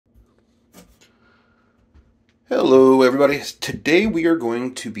Hello everybody. Today we are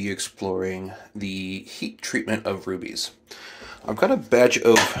going to be exploring the heat treatment of rubies. I've got a batch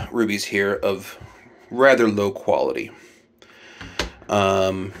of rubies here of rather low quality.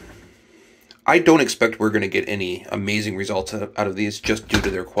 I don't expect we're going to get any amazing results out of these just due to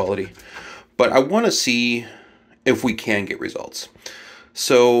their quality, but I want to see if we can get results.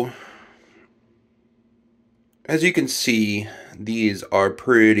 So, as you can see, these are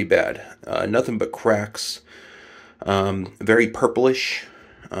pretty bad. Nothing but cracks. Very purplish,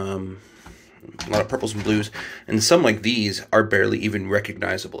 a lot of purples and blues, and some like these are barely even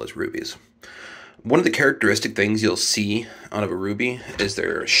recognizable as rubies. One of the characteristic things you'll see out of a ruby is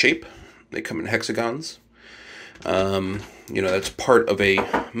their shape. They come in hexagons. That's part of a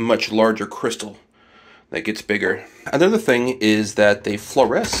much larger crystal that gets bigger. Another thing is that they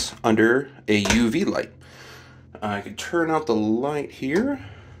fluoresce under a UV light. I can turn out the light here.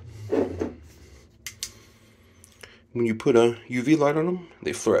 When you put a UV light on them,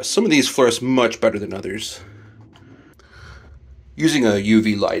 they fluoresce. Some of these fluoresce much better than others. Using a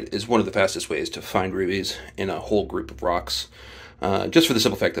UV light is one of the fastest ways to find rubies in a whole group of rocks, just for the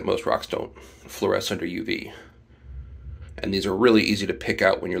simple fact that most rocks don't fluoresce under UV. And these are really easy to pick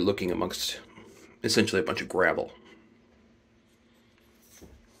out when you're looking amongst essentially a bunch of gravel.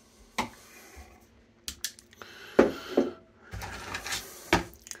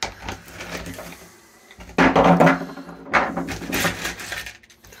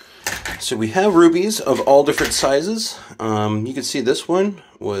 So we have rubies of all different sizes. You can see this one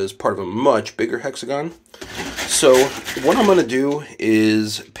was part of a much bigger hexagon. So what I'm going to do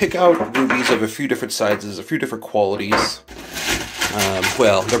is pick out rubies of a few different sizes, a few different qualities.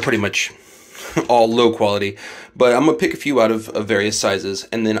 Well, they're pretty much all low quality, but I'm going to pick a few out of various sizes,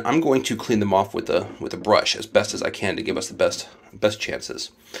 and then I'm going to clean them off with a brush as best as I can to give us the best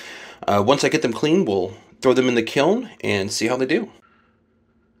chances. Once I get them clean, we'll throw them in the kiln and see how they do.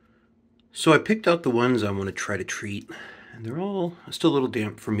 So I picked out the ones I want to try to treat, and they're all still a little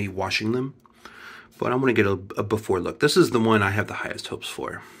damp for me washing them, but I'm going to get a before look. This is the one I have the highest hopes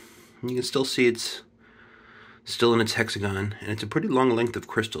for. You can still see it's still in its hexagon, and it's a pretty long length of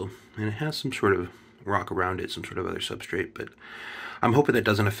crystal, and it has some sort of rock around it, some sort of other substrate, but I'm hoping that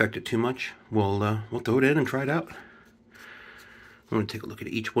doesn't affect it too much. We'll throw it in and try it out. I'm going to take a look at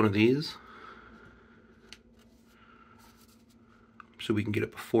each one of these so we can get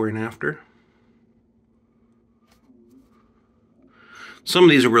it before and after. Some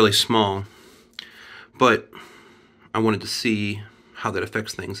of these are really small, but I wanted to see how that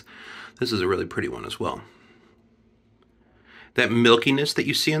affects things. This is a really pretty one as well. That milkiness that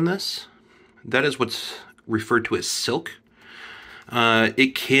you see in this, that is what's referred to as silk.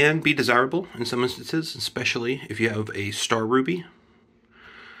 It can be desirable in some instances, especially if you have a star ruby.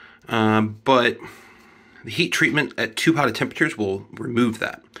 But the heat treatment at too hot of temperatures will remove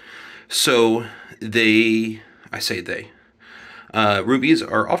that. So rubies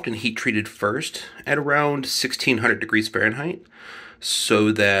are often heat treated first at around 1600 degrees Fahrenheit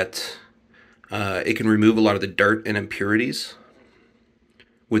so that it can remove a lot of the dirt and impurities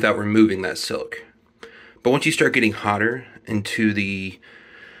without removing that silk. But once you start getting hotter into the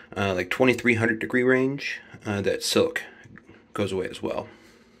like 2300 degree range, that silk goes away as well.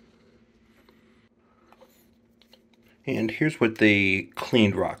 And here's what the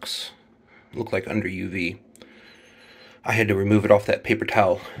cleaned rocks look like under UV. I had to remove it off that paper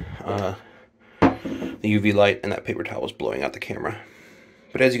towel. The UV light and that paper towel was blowing out the camera.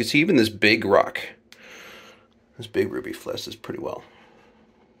 But as you can see, even this big rock, this big ruby fluoresces pretty well.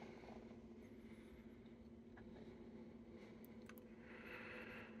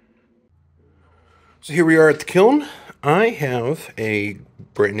 So here we are at the kiln. I have a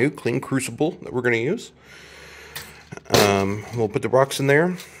brand new clean crucible that we're going to use. We'll put the rocks in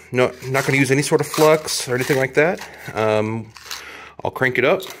there. No, not going to use any sort of flux or anything like that. I'll crank it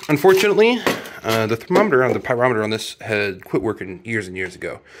up. Unfortunately, the thermometer on the pyrometer on this had quit working years and years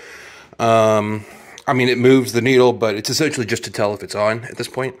ago. I mean, it moves the needle, but it's essentially just to tell if it's on at this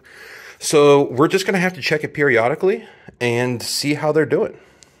point. So we're just going to have to check it periodically and see how they're doing.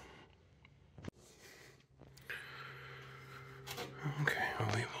 Okay, well,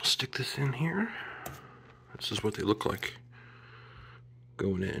 we will stick this in here. This is what they look like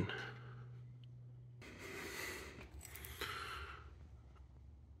going in.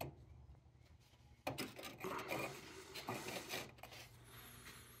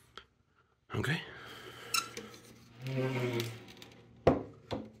 Okay.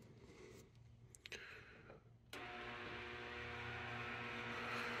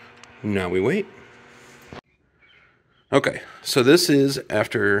 Now we wait. Okay, so this is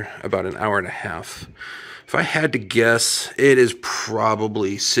after about an hour and a half. If I had to guess, it is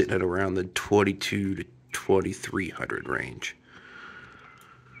probably sitting at around the 22 to 2300 range.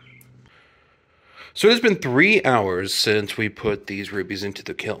 So it's been 3 hours since we put these rubies into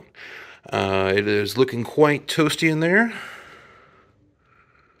the kiln. It is looking quite toasty in there.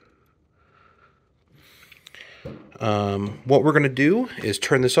 What we're going to do is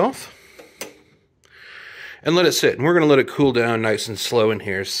turn this off and let it sit. And we're going to let it cool down nice and slow in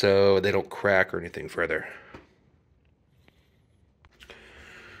here so they don't crack or anything further.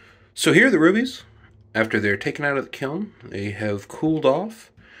 So here are the rubies. After they're taken out of the kiln, they have cooled off,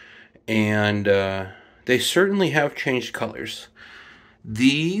 and they certainly have changed colors.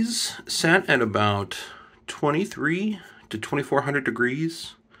 These sat at about 23 to 2400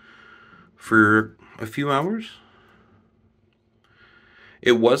 degrees for a few hours.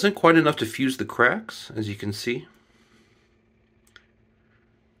 It wasn't quite enough to fuse the cracks, as you can see.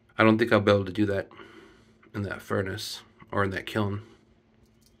 I don't think I'll be able to do that in that furnace or in that kiln.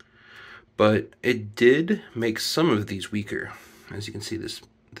 But it did make some of these weaker. As you can see, this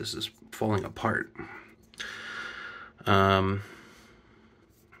is falling apart.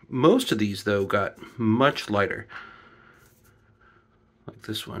 Most of these, though, got much lighter. Like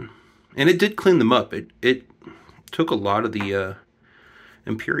this one. And it did clean them up. It took a lot of the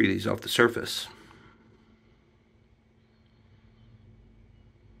impurities off the surface.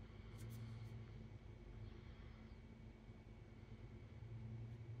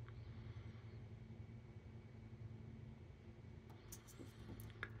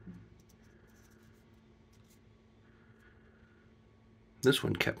 This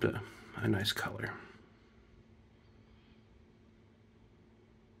one kept a nice color.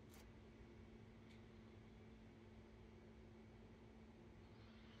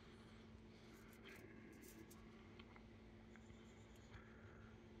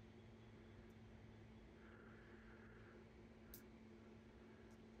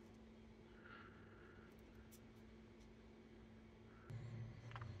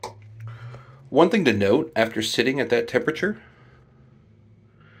 One thing to note, after sitting at that temperature,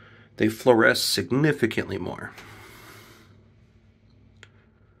 they fluoresce significantly more.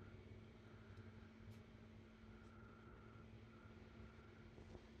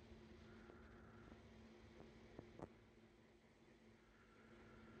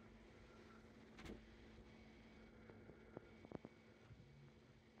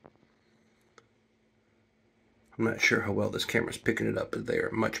 I'm not sure how well this camera's picking it up, but they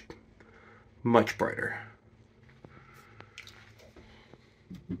are much, much brighter.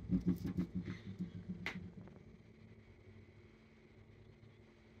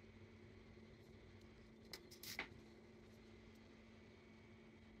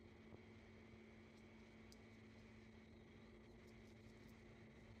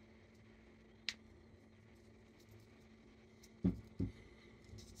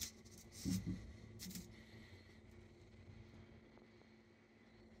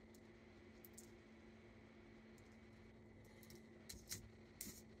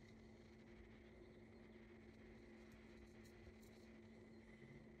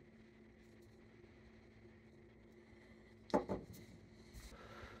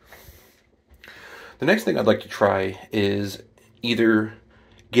 The next thing I'd like to try is either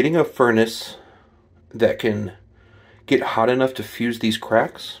getting a furnace that can get hot enough to fuse these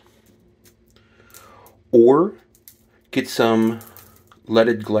cracks, or get some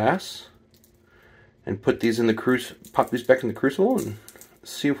leaded glass and put these in the pop these back in the crucible and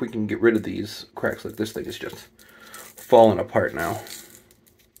see if we can get rid of these cracks. Like this thing is just falling apart now.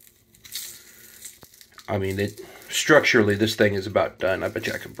 I mean, structurally this thing is about done. I bet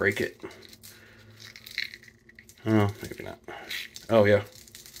you I can break it. Oh, maybe not. Oh, yeah.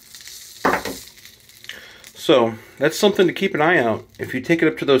 So, that's something to keep an eye out. If you take it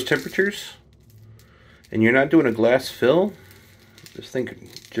up to those temperatures, and you're not doing a glass fill, this thing could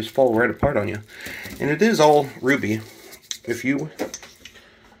just fall right apart on you. And it is all ruby. If you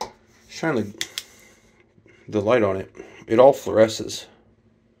shine the light on it, it all fluoresces.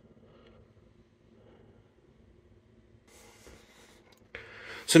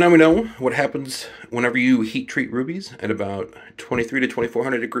 So now we know what happens whenever you heat treat rubies at about 23 to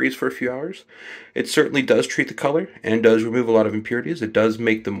 2400 degrees for a few hours. It certainly does treat the color and does remove a lot of impurities. It does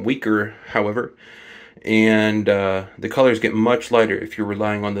make them weaker, however, and the colors get much lighter if you're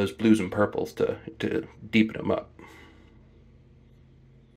relying on those blues and purples to deepen them up.